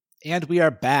And we are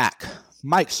back.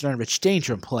 Mike Cernovich,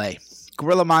 Danger and Play,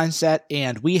 Guerrilla Mindset,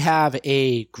 and we have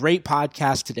a great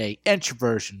podcast today.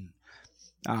 Introversion,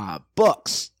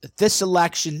 books, this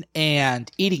election,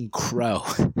 and eating crow.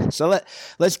 So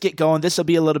let's get going. This will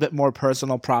be a little bit more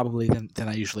personal probably than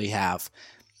I usually have.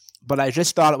 But I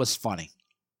just thought it was funny.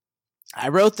 I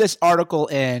wrote this article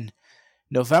in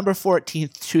November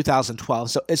 14th, 2012.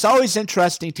 So it's always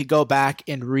interesting to go back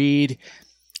and read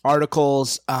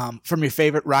articles from your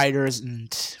favorite writers.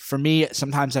 And for me,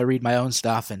 sometimes I read my own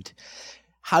stuff and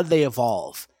how do they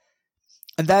evolve.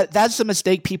 And that's the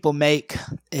mistake people make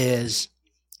is,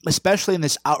 especially in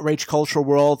this outrage culture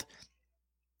world,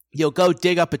 you'll go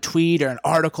dig up a tweet or an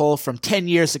article from 10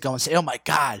 years ago and say, oh my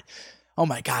God,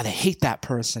 I hate that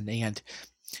person. And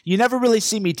you never really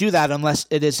see me do that unless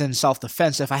it is in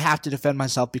self-defense. If I have to defend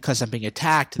myself because I'm being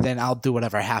attacked, then I'll do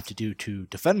whatever I have to do to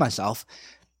defend myself.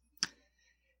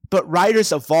 But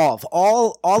writers evolve.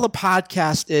 All the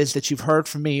podcast is that you've heard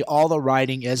from me, all the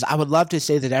writing is, I would love to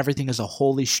say that everything is a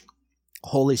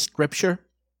holy scripture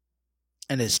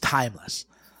and is timeless.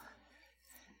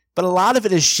 But a lot of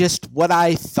it is just what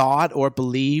I thought or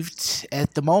believed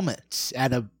at the moment,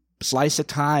 at a slice of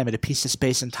time, at a piece of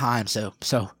space and time. So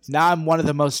now I'm one of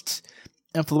the most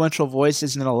influential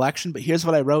voices in an election, but here's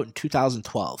what I wrote in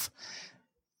 2012.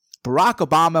 Barack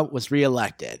Obama was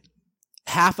reelected.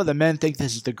 Half of the men think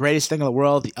this is the greatest thing in the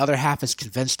world. The other half is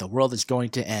convinced the world is going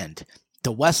to end.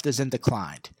 The West is in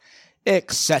decline,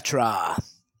 etc.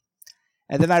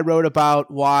 And then I wrote about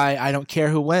why I don't care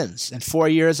who wins. In 4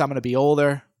 years, I'm going to be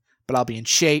older, but I'll be in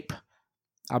shape.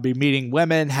 I'll be meeting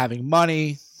women, having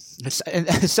money. And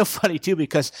it's so funny, too,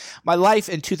 because my life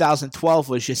in 2012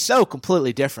 was just so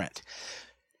completely different,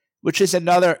 which is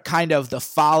another kind of the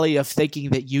folly of thinking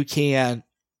that you can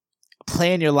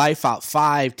plan your life out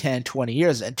 5, 10, 20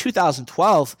 years. In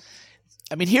 2012,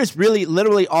 here's really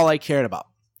literally all I cared about.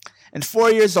 In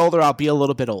 4 years older, I'll be a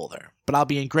little bit older, but I'll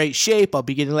be in great shape. I'll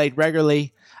be getting laid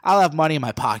regularly. I'll have money in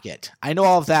my pocket. I know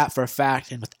all of that for a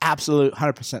fact and with absolute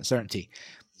 100% certainty.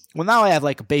 Well, now I have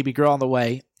like a baby girl on the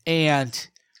way, and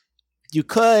you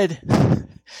could.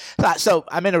 So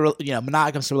I'm in a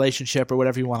monogamous relationship or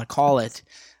whatever you want to call it,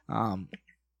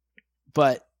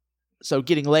 but. So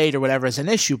getting laid or whatever is an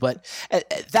issue. But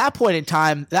at that point in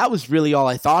time, that was really all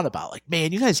I thought about. Like,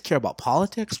 man, you guys care about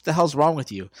politics? What the hell's wrong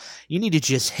with you? You need to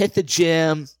just hit the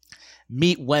gym,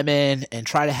 meet women, and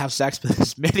try to have sex with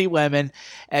as many women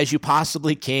as you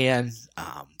possibly can,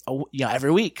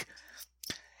 every week.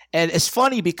 And it's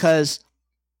funny because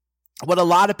what a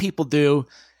lot of people do,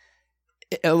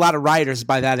 a lot of writers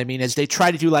by that I mean, is they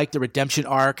try to do like the redemption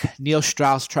arc. Neil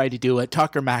Strauss tried to do it.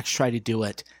 Tucker Max tried to do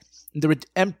it. The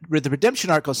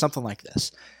redemption arc goes something like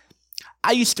this.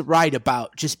 I used to write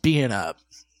about just being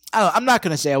I'm not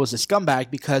going to say I was a scumbag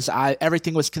because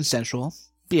everything was consensual.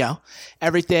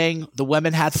 Everything, the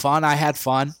women had fun, I had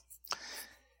fun.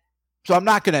 So I'm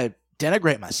not going to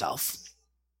denigrate myself.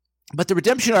 But the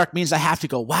redemption arc means I have to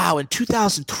go, wow, in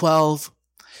 2012,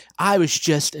 I was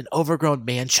just an overgrown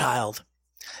man-child.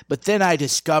 But then I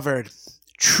discovered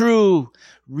true,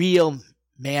 real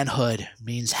manhood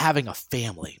means having a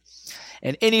family.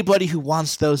 And anybody who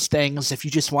wants those things, if you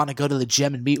just want to go to the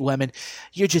gym and meet women,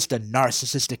 you're just a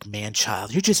narcissistic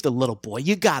man-child. You're just a little boy.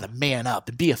 You got to man up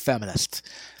and be a feminist.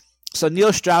 So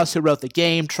Neil Strauss, who wrote The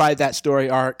Game, tried that story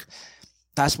arc.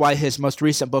 That's why his most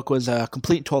recent book was a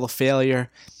complete and total failure.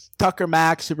 Tucker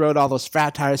Max, who wrote all those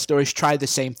satire stories, tried the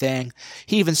same thing.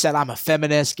 He even said, I'm a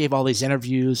feminist, gave all these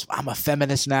interviews. I'm a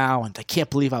feminist now, and I can't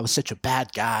believe I was such a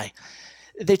bad guy.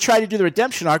 They try to do the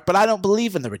redemption arc, but I don't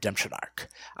believe in the redemption arc.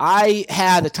 I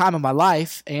had the time of my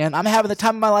life, and I'm having the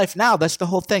time of my life now. That's the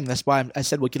whole thing. That's why I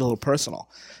said we'll get a little personal.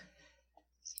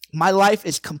 My life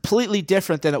is completely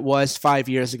different than it was 5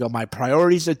 years ago. My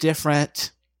priorities are different.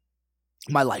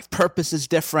 My life purpose is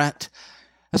different.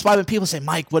 That's why when people say,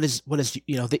 Mike,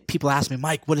 people ask me,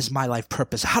 Mike, what is my life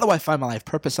purpose? How do I find my life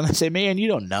purpose? And I say, man, you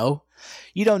don't know.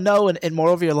 You don't know, and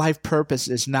moreover, your life purpose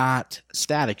is not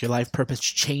static. Your life purpose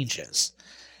changes.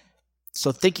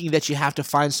 So thinking that you have to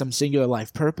find some singular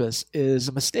life purpose is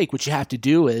a mistake. What you have to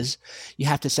do is you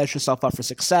have to set yourself up for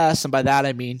success. And by that,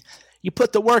 I mean you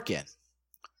put the work in.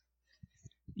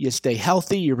 You stay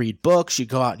healthy. You read books. You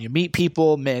go out and you meet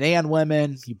people, men and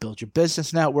women. You build your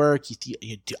business network. You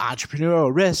do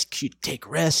entrepreneurial risks. You take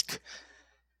risk.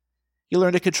 You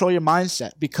learn to control your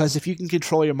mindset, because if you can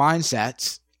control your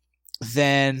mindset,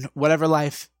 then whatever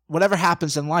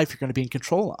happens in life, you're going to be in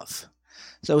control of.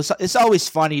 So it's always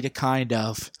funny to kind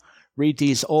of read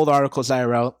these old articles I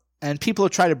wrote, and people will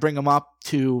try to bring them up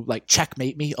to like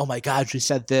checkmate me. Oh my God, you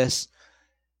said this.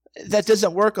 That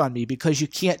doesn't work on me because you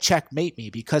can't checkmate me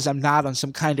because I'm not on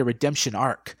some kind of redemption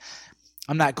arc.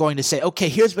 I'm not going to say, okay,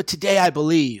 here's what today I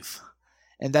believe,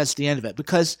 and that's the end of it.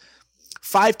 Because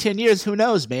 5-10 years, who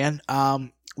knows, man?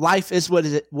 Life is what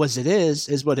it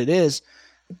is what it is.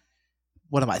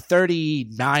 What am I,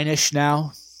 39-ish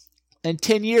now? In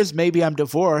 10 years, maybe I'm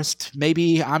divorced.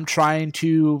 Maybe I'm trying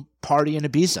to party in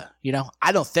Ibiza.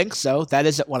 I don't think so. That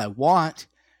isn't what I want.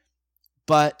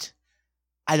 But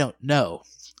I don't know.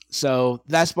 So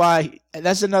that's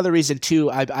another reason too.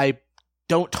 I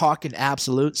don't talk in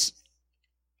absolutes,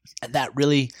 and that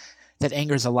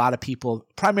angers a lot of people,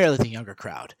 primarily the younger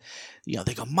crowd.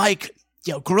 They go, Mike,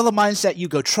 guerrilla mindset. You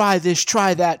go, try this,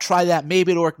 try that.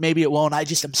 Maybe it'll work, maybe it won't. I'm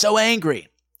so angry.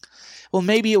 Well,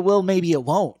 maybe it will, maybe it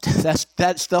won't.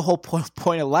 That's the whole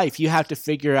point of life. You have to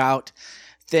figure out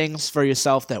things for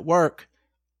yourself that work,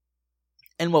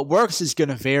 and what works is going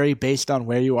to vary based on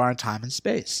where you are in time and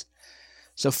space.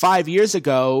 So 5 years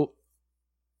ago,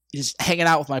 just hanging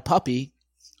out with my puppy,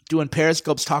 doing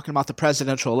periscopes talking about the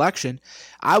presidential election,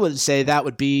 I would say that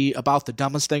would be about the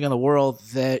dumbest thing in the world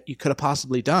that you could have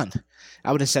possibly done.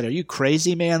 I would have said, are you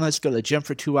crazy, man? Let's go to the gym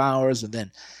for 2 hours and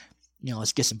then,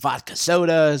 let's get some vodka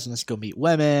sodas and let's go meet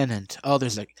women. And, all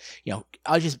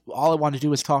I want to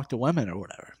do is talk to women or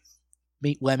whatever.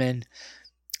 Meet women,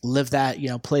 live that,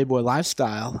 Playboy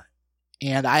lifestyle.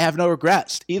 And I have no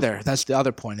regrets either. That's the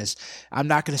other point is I'm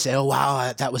not going to say, oh,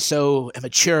 wow, that was so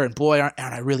immature and boy, aren't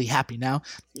I really happy now?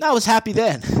 No, I was happy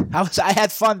then. I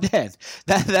had fun then.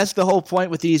 That's the whole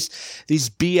point with these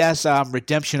BS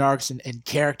redemption arcs and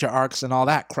character arcs and all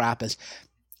that crap is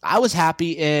I was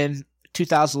happy in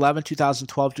 2011,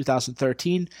 2012,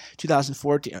 2013,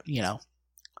 2014.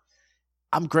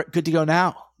 I'm good to go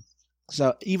now.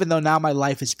 So even though now my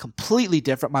life is completely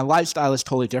different, my lifestyle is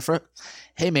totally different.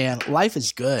 Hey man, life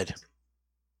is good.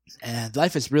 And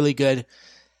life is really good.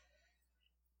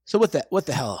 So what the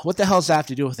hell? What the hell does that have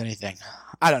to do with anything?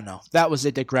 I don't know. That was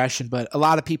a digression, but a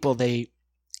lot of people, they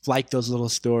like those little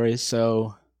stories.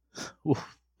 So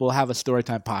we'll have a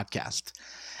Storytime podcast.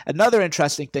 Another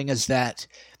interesting thing is that,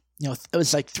 it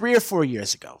was like 3 or 4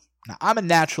 years ago. Now, I'm a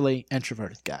naturally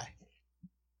introverted guy.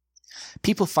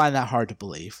 People find that hard to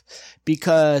believe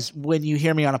because when you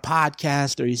hear me on a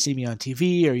podcast or you see me on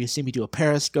TV or you see me do a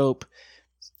periscope,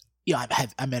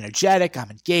 I'm energetic,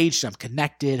 I'm engaged, I'm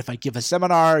connected. If I give a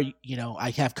seminar,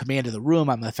 I have command of the room,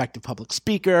 I'm an effective public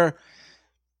speaker.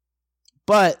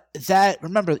 But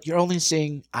remember, you're only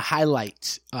seeing a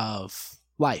highlight of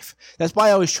life. That's why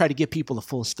I always try to give people the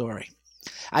full story.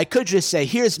 I could just say,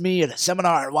 here's me at a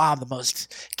seminar. Wow, I'm the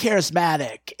most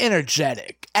charismatic,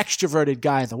 energetic, extroverted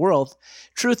guy in the world.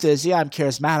 Truth is, yeah, I'm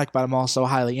charismatic, but I'm also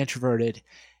highly introverted,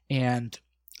 and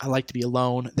I like to be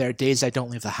alone. There are days I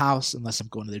don't leave the house unless I'm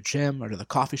going to the gym or to the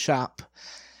coffee shop.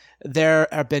 There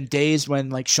have been days when,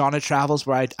 like Shauna travels,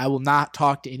 where I will not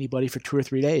talk to anybody for 2 or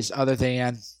 3 days other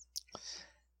than,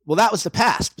 well, that was the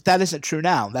past, but that isn't true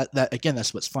now. That again,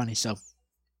 that's what's funny. So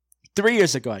 3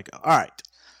 years ago, I go, all right,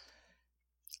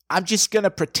 I'm just going to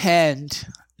pretend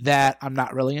that I'm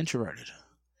not really introverted.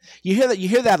 You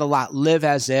hear that a lot, live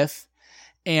as if.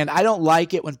 And I don't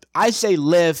like it when I say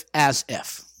live as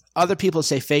if. Other people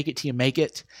say fake it till you make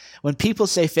it. When people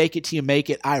say fake it till you make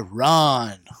it, I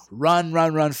run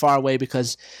far away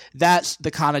because that's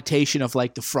the connotation of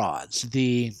like the frauds,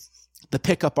 the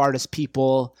pickup artist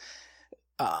people,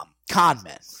 con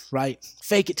men, right?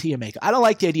 Fake it till you make it. I don't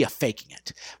like the idea of faking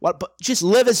it. But just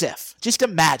live as if. Just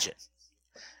imagine.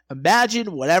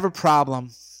 Imagine whatever problem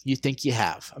you think you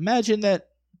have. Imagine that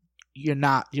you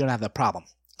don't have that problem.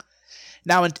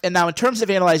 Now, in terms of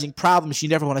analyzing problems, you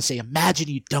never want to say, imagine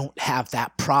you don't have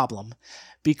that problem,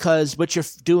 because what you're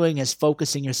doing is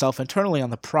focusing yourself internally on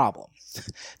the problem.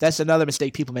 That's another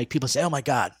mistake people make. People say, oh my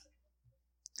God,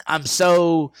 I don't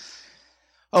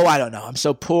know. I'm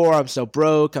so poor. I'm so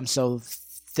broke. I'm so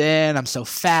thin. I'm so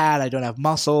fat. I don't have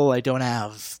muscle. I don't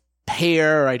have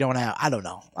hair. I don't know. I don't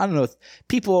know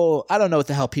what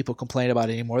the hell people complain about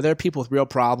anymore. There are people with real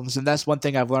problems. And that's one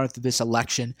thing I've learned through this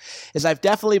election is I've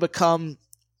definitely become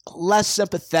less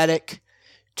sympathetic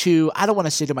to, I don't want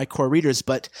to say to my core readers,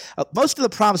 but most of the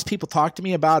problems people talk to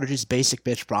me about are just basic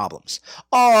bitch problems.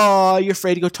 Oh, you're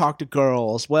afraid to go talk to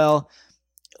girls. Well,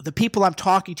 the people I'm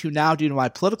talking to now due to my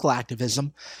political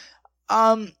activism,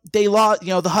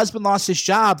 the husband lost his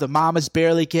job. The mom is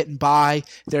barely getting by.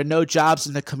 There are no jobs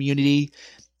in the community.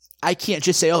 I can't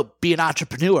just say, oh, be an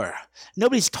entrepreneur.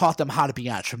 Nobody's taught them how to be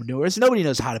entrepreneurs. Nobody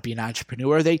knows how to be an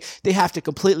entrepreneur. They have to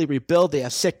completely rebuild. They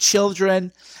have sick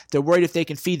children. They're worried if they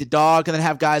can feed the dog. And then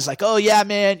have guys like, oh, yeah,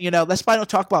 man, let's probably don't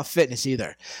talk about fitness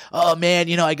either. Oh, man,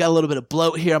 I got a little bit of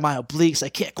bloat here on my obliques. I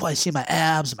can't quite see my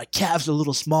abs. My calves are a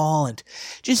little small. And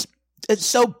just, it's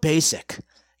so basic,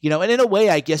 And in a way,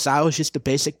 I guess I was just a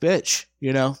basic bitch,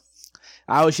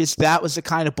 that was the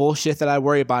kind of bullshit that I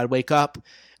worry about. I'd wake up,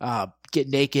 get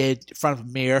naked in front of a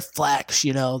mirror, flex,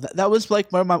 that was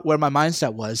like where my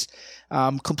mindset was.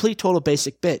 Complete total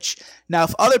basic bitch. Now,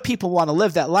 if other people want to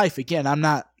live that life,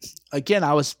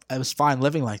 I was fine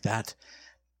living like that.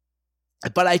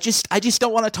 But I just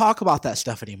don't want to talk about that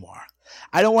stuff anymore.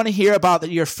 I don't want to hear about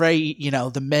that you're afraid,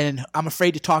 the men, I'm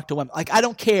afraid to talk to women. Like, I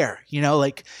don't care,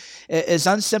 as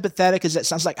unsympathetic as it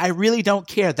sounds, like, I really don't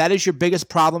care. That is your biggest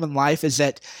problem in life, is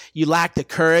that you lack the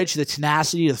courage, the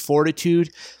tenacity, the fortitude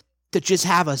to just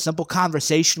have a simple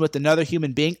conversation with another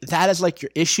human being. That is like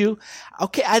your issue.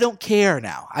 Okay, I don't care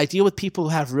now. I deal with people who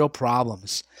have real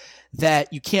problems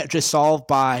that you can't just solve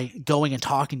by going and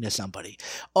talking to somebody.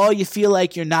 Oh, you feel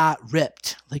like you're not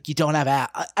ripped, like you don't have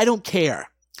abs. I don't care.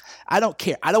 I don't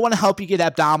care. I don't want to help you get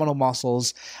abdominal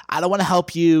muscles. I don't want to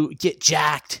help you get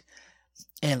jacked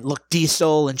and look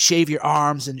diesel and shave your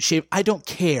arms and shave. I don't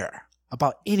care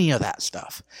about any of that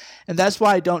stuff. And that's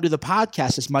why I don't do the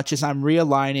podcast as much, as I'm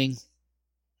realigning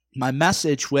my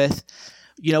message with,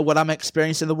 what I'm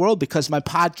experiencing in the world, because my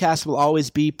podcast will always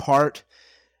be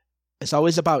it's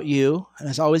always about you, and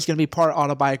it's always going to be part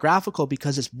autobiographical,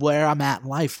 because it's where I'm at in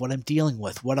life, what I'm dealing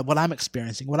with, what I'm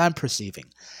experiencing, what I'm perceiving.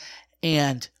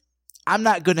 And I'm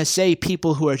not going to say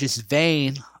people who are just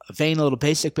vain little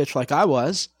basic bitch like I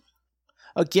was.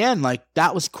 Again, like,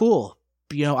 that was cool.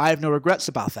 I have no regrets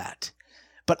about that.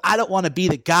 But I don't want to be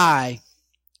the guy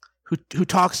who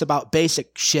talks about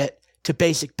basic shit to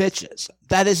basic bitches.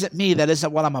 That isn't me. That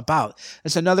isn't what I'm about.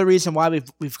 That's another reason why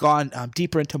we've gone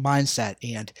deeper into mindset,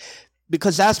 and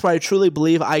because that's where I truly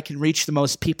believe I can reach the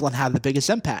most people and have the biggest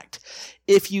impact.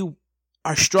 If you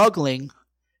are struggling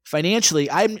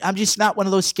financially, I'm just not one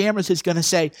of those scammers who's going to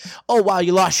say, oh, wow,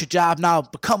 you lost your job, now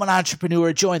become an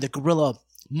entrepreneur, join the Gorilla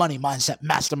Money Mindset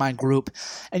Mastermind group,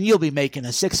 and you'll be making a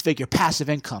 6-figure passive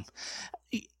income.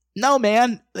 No,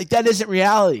 man, like, that isn't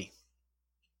reality.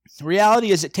 The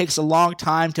reality is it takes a long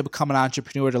time to become an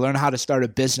entrepreneur, to learn how to start a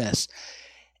business.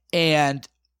 And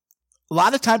a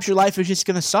lot of times your life is just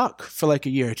going to suck for like a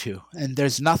year or two. And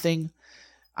there's nothing,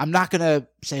 I'm not going to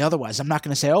say otherwise. I'm not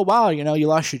going to say, oh, wow, you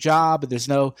lost your job,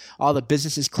 and all the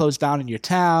businesses closed down in your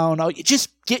town. Oh, you just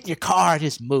get in your car and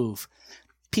just move.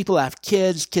 People have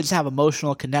kids. Kids have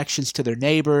emotional connections to their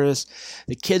neighbors.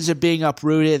 The kids are being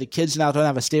uprooted. The kids now don't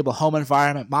have a stable home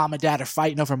environment. Mom and dad are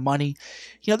fighting over money.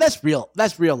 That's real.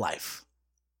 That's real life.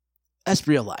 That's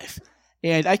real life.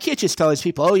 And I can't just tell these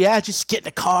people, oh, yeah, just get in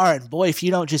the car. And boy, if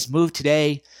you don't just move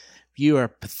today, you are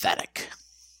pathetic.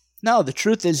 No, the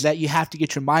truth is that you have to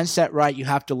get your mindset right. You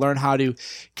have to learn how to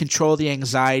control the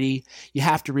anxiety. You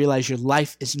have to realize your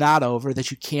life is not over,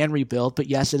 that you can rebuild. But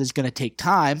yes, it is going to take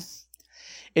time.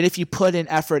 And if you put in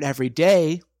effort every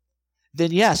day,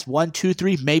 then yes, 1, 2,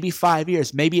 3, maybe 5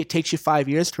 years. Maybe it takes you 5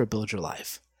 years to rebuild your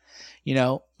life.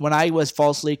 When I was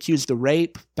falsely accused of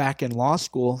rape back in law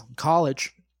school, in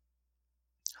college,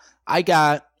 I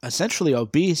got essentially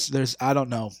obese. I don't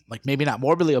know, like maybe not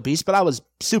morbidly obese, but I was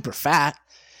super fat.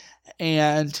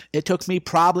 And it took me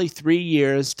probably 3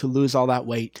 years to lose all that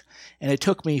weight. And it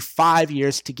took me 5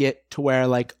 years to get to where,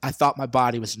 like, I thought my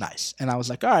body was nice. And I was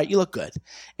like, all right, you look good.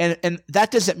 And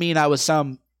that doesn't mean I was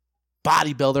some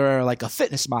bodybuilder or like a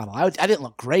fitness model. I didn't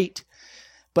look great.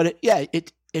 But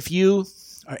if you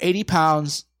are 80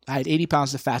 pounds, I had 80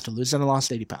 pounds of fat to lose, and I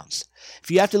lost 80 pounds.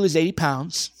 If you have to lose 80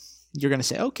 pounds, you're going to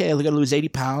say, okay, I'm going to lose 80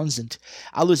 pounds, and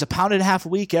I'll lose 1.5 pounds a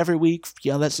week every week.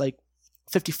 That's like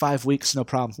 55 weeks, no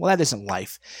problem. Well, that isn't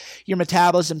life. Your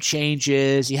metabolism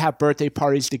changes. You have birthday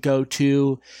parties to go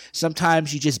to.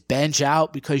 Sometimes you just binge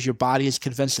out because your body is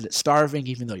convinced that it's starving,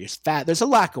 even though you're fat. There's a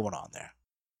lot going on there.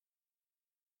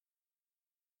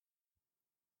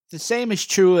 The same is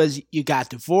true as you got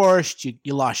divorced,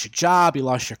 you lost your job, you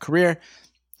lost your career.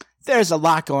 There's a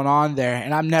lot going on there,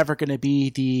 and I'm never going to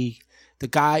be the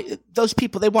guy. Those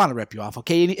people, they want to rip you off,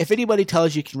 okay? If anybody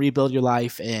tells you can rebuild your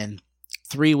life in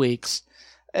 3 weeks,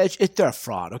 they're a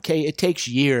fraud, okay? It takes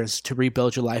years to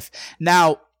rebuild your life.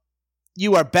 Now,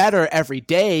 you are better every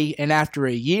day, and after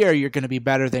a year, you're going to be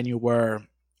better than you were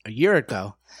a year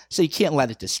ago. So you can't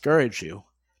let it discourage you.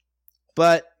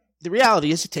 But the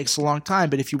reality is it takes a long time.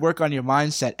 But if you work on your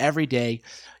mindset every day,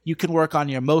 you can work on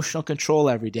your emotional control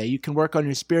every day. You can work on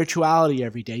your spirituality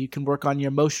every day. You can work on your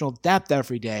emotional depth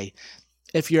every day.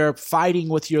 If you're fighting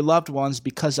with your loved ones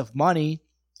because of money,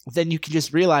 then you can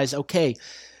just realize, okay,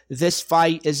 this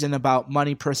fight isn't about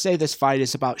money per se. This fight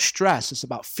is about stress. It's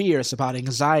about fear. It's about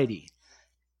anxiety.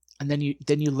 And then you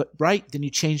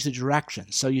change the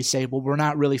direction. So you say, well, we're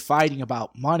not really fighting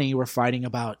about money. We're fighting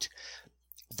about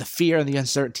the fear and the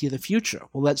uncertainty of the future.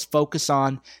 Well, let's focus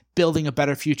on building a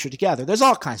better future together. There's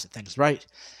all kinds of things, right?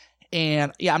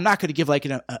 And yeah, I'm not going to give like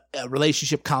a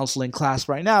relationship counseling class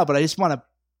right now, but I just want to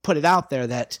put it out there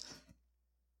that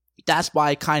that's why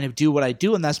I kind of do what I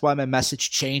do, and that's why my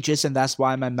message changes, and that's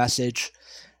why my message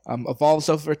evolves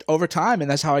over time, and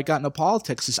that's how I got into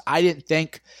politics. Is I didn't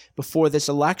think before this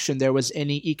election there was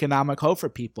any economic hope for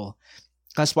people.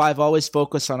 That's why I've always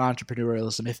focused on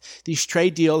entrepreneurialism. If these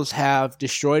trade deals have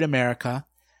destroyed America,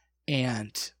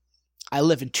 and I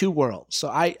live in two worlds, so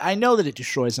I know that it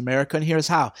destroys America, and here's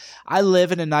how. I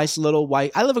live in a nice little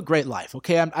I live a great life,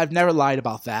 okay? I've never lied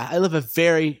about that. I live a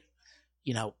very,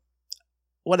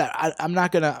 whatever. I'm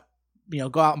not going to,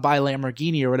 go out and buy a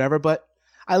Lamborghini or whatever, but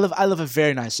I live a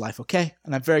very nice life, okay?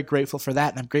 And I'm very grateful for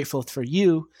that, and I'm grateful for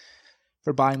you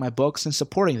for buying my books and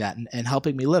supporting that and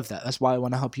helping me live that. That's why I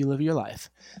want to help you live your life.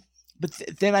 But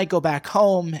then I go back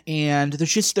home, and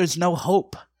there's no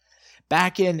hope.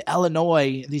 Back in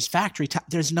Illinois, these factory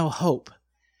there's no hope.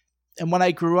 And when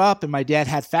I grew up and my dad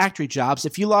had factory jobs,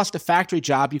 if you lost a factory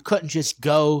job, you couldn't just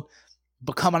go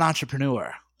become an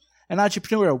entrepreneur. An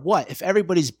entrepreneur what? If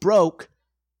everybody's broke,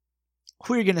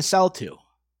 who are you going to sell to?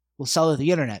 We'll sell to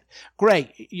the internet.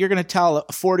 Great. You're going to tell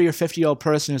a 40 or 50-year-old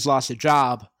person who's lost a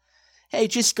job, hey,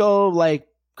 just go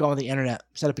on the internet,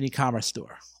 set up an e-commerce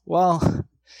store. Well,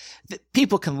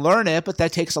 people can learn it, but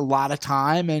that takes a lot of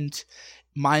time and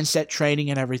mindset training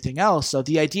and everything else. So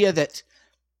the idea that,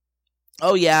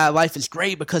 oh yeah, life is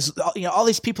great because all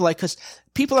these people because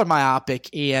people are myopic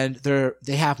and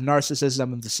they have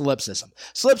narcissism and the solipsism.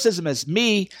 Solipsism is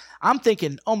me. I'm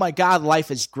thinking, oh my God,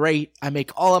 life is great. I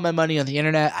make all of my money on the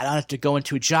internet. I don't have to go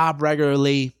into a job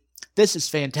regularly. This is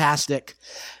fantastic.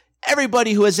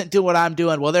 Everybody who isn't doing what I'm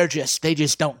doing, well, they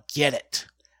just don't get it.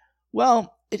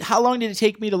 Well, how long did it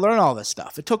take me to learn all this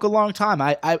stuff? It took a long time.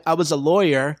 I was a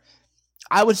lawyer.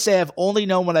 I would say I've only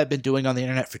known what I've been doing on the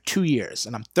internet for 2 years,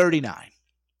 and I'm 39.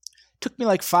 It took me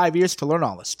like 5 years to learn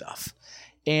all this stuff.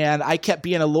 And I kept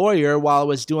being a lawyer while I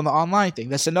was doing the online thing.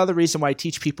 That's another reason why I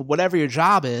teach people, whatever your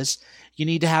job is, you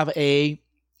need to have a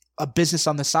business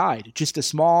on the side, just a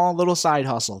small little side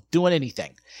hustle, doing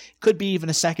anything. Could be even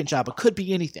a second job. It could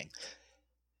be anything.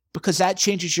 Because that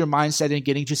changes your mindset in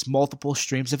getting just multiple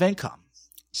streams of income.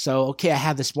 So, okay, I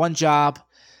have this one job,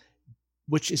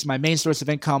 which is my main source of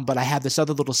income, but I have this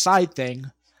other little side thing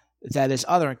that is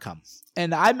other income.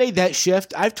 And I made that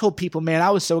shift. I've told people, man,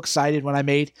 I was so excited when I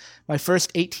made my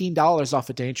first $18 off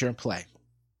of Danger and Play.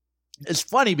 It's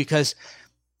funny because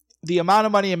the amount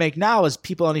of money I make now is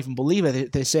people don't even believe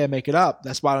it. They say I make it up.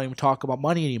 That's why I don't even talk about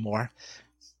money anymore.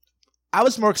 I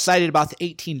was more excited about the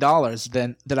 $18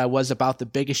 than I was about the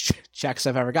biggest checks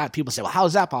I've ever got. People say, well, how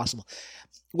is that possible?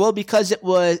 Well, because it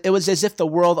was as if the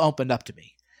world opened up to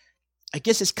me. I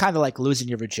guess it's kind of like losing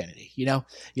your virginity,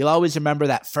 You'll always remember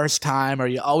that first time, or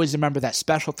you always remember that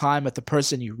special time with the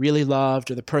person you really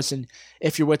loved, or the person,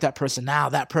 if you're with that person now,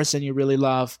 that person you really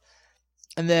love.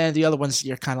 And then the other ones,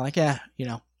 you're kind of like,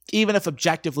 even if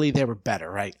objectively they were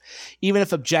better, right? Even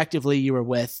if objectively you were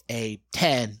with a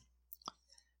 10,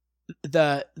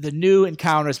 the new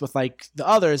encounters with like the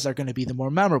others are going to be the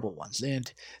more memorable ones. And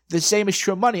the same is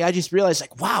true of money. I just realized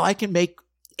wow, I can make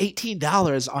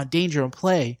 $18 on Danger and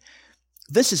Play.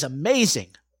 This is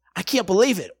amazing. I can't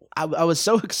believe it. I was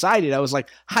so excited. I was like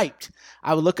hyped.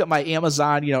 I would look at my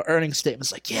Amazon, earnings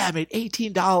statements like, yeah, I made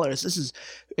 $18. This is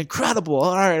incredible.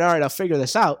 All right, I'll figure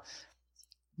this out.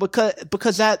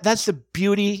 Because that's the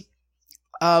beauty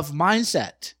of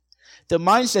mindset. The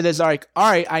mindset is like,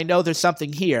 all right, I know there's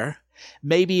something here.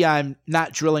 Maybe I'm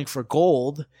not drilling for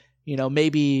gold.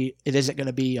 Maybe it isn't going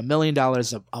to be $1 million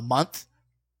a month.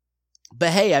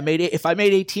 But hey, if I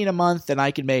made 18 a month, then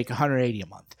I can make 180 a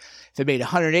month. If I made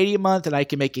 180 a month, then I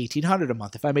can make 1,800 a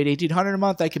month. If I made 1,800 a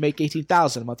month, I can make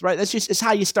 18,000 a month, right? It's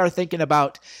how you start thinking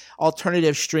about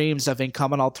alternative streams of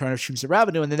income and alternative streams of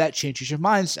revenue, and then that changes your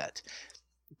mindset.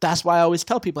 That's why I always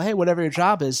tell people, hey, whatever your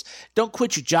job is, don't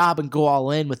quit your job and go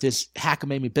all in with this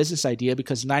hackamamie business idea,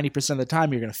 because 90% of the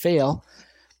time you're going to fail.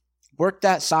 Work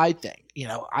that side thing.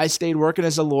 I stayed working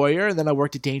as a lawyer, and then I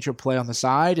worked at Danger Play on the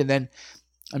side, and then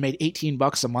I made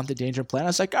 $18 a month at Danger Play. And I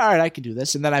was like, all right, I can do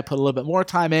this. And then I put a little bit more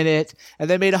time in it, and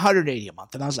then made $180 a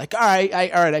month. And I was like, all right,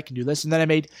 I can do this. And then I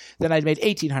made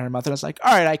 $1,800 a month. And I was like,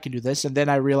 all right, I can do this. And then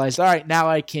I realized, all right, now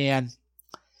I can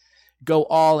go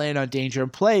all in on Danger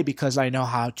and Play because I know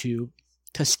how to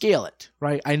to scale it,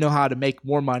 right? I know how to make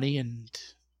more money, and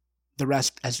the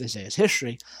rest, as they say, is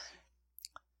history.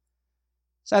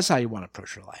 So that's how you want to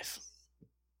approach your life.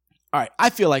 All right, I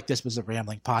feel like this was a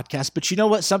rambling podcast, but you know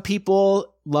what? Some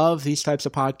people love these types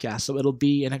of podcasts, so it'll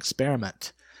be an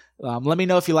experiment. Let me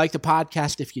know if you like the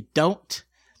podcast. If you don't,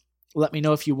 let me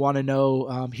know if you want to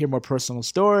know, hear more personal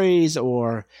stories,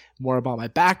 or more about my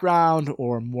background,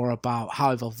 or more about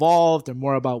how I've evolved, or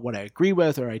more about what I agree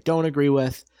with or I don't agree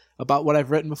with about what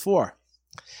I've written before.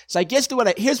 So I guess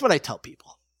here's what I tell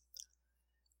people.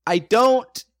 I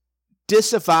don't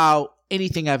disavow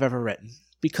anything I've ever written,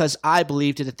 because I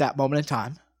believed it at that moment in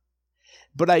time.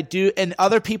 But I do, and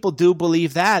other people do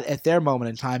believe that at their moment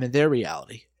in time in their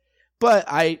reality. But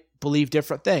I believe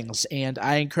different things, and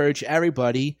I encourage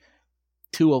everybody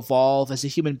to evolve as a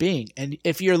human being. And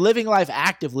if you're living life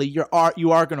actively, you are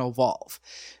going to evolve.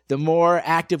 The more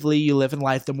actively you live in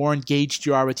life, the more engaged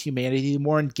you are with humanity, the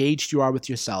more engaged you are with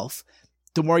yourself,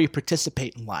 the more you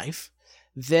participate in life,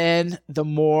 then the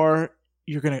more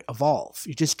you're going to evolve.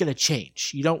 You're just going to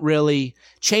change.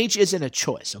 Change isn't a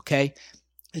choice, okay?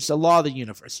 It's the law of the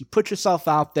universe. You put yourself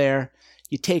out there,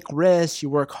 you take risks, you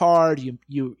work hard,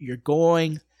 you're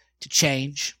going to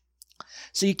change.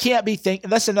 So you can't be thinking,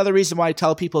 and that's another reason why I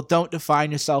tell people, don't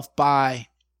define yourself by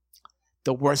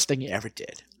the worst thing you ever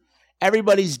did.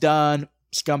 Everybody's done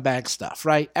scumbag stuff,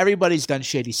 right? Everybody's done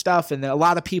shady stuff, and a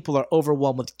lot of people are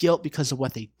overwhelmed with guilt because of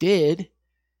what they did.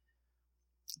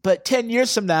 But 10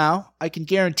 years from now, I can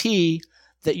guarantee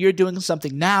that you're doing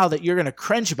something now that you're going to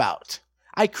cringe about.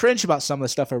 I cringe about some of the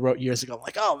stuff I wrote years ago. I'm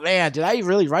like, oh man, did I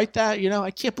really write that?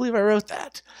 I can't believe I wrote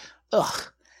that.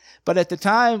 Ugh. But at the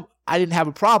time, I didn't have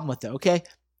a problem with it, okay?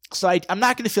 So I'm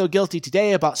not going to feel guilty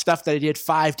today about stuff that I did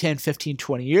 5, 10, 15,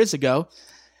 20 years ago,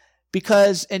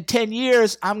 because in 10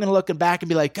 years, I'm going to look back and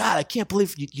be like, God, I can't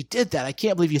believe you did that. I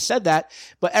can't believe you said that.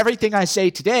 But everything I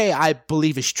say today, I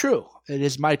believe is true. It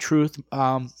is my truth,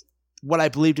 what I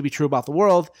believe to be true about the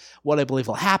world, what I believe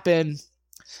will happen.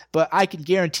 But I can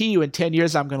guarantee you in 10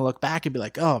 years, I'm going to look back and be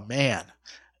like, oh man,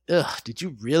 did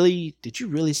you really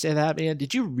say that, man?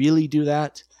 Did you really do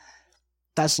that?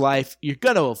 That's life. You're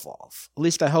going to evolve. At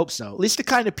least I hope so. At least the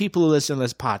kind of people who listen to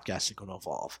this podcast are going to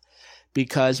evolve.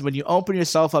 Because when you open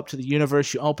yourself up to the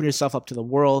universe, you open yourself up to the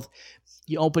world,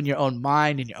 you open your own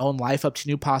mind and your own life up to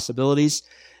new possibilities,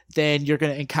 then you're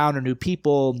going to encounter new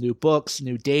people, new books,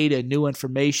 new data, new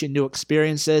information, new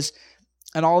experiences.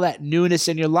 And all that newness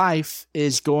in your life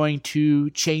is going to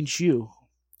change you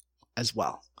as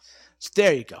well. So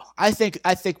there you go. I think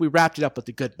we wrapped it up with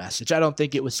a good message. I don't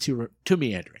think it was too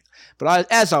meandering. But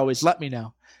as always, let me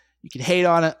know. You can hate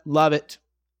on it, love it.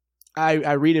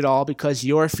 I read it all because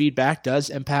your feedback does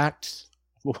impact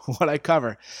what I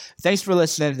cover. Thanks for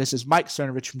listening. This is Mike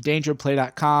Cernovich from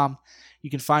DangerPlay.com. You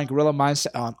can find Gorilla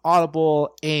Mindset on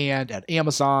Audible and at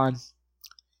Amazon.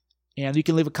 And you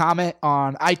can leave a comment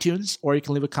on iTunes, or you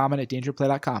can leave a comment at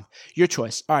DangerPlay.com. Your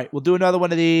choice. All right, we'll do another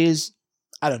one of these,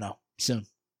 I don't know, soon.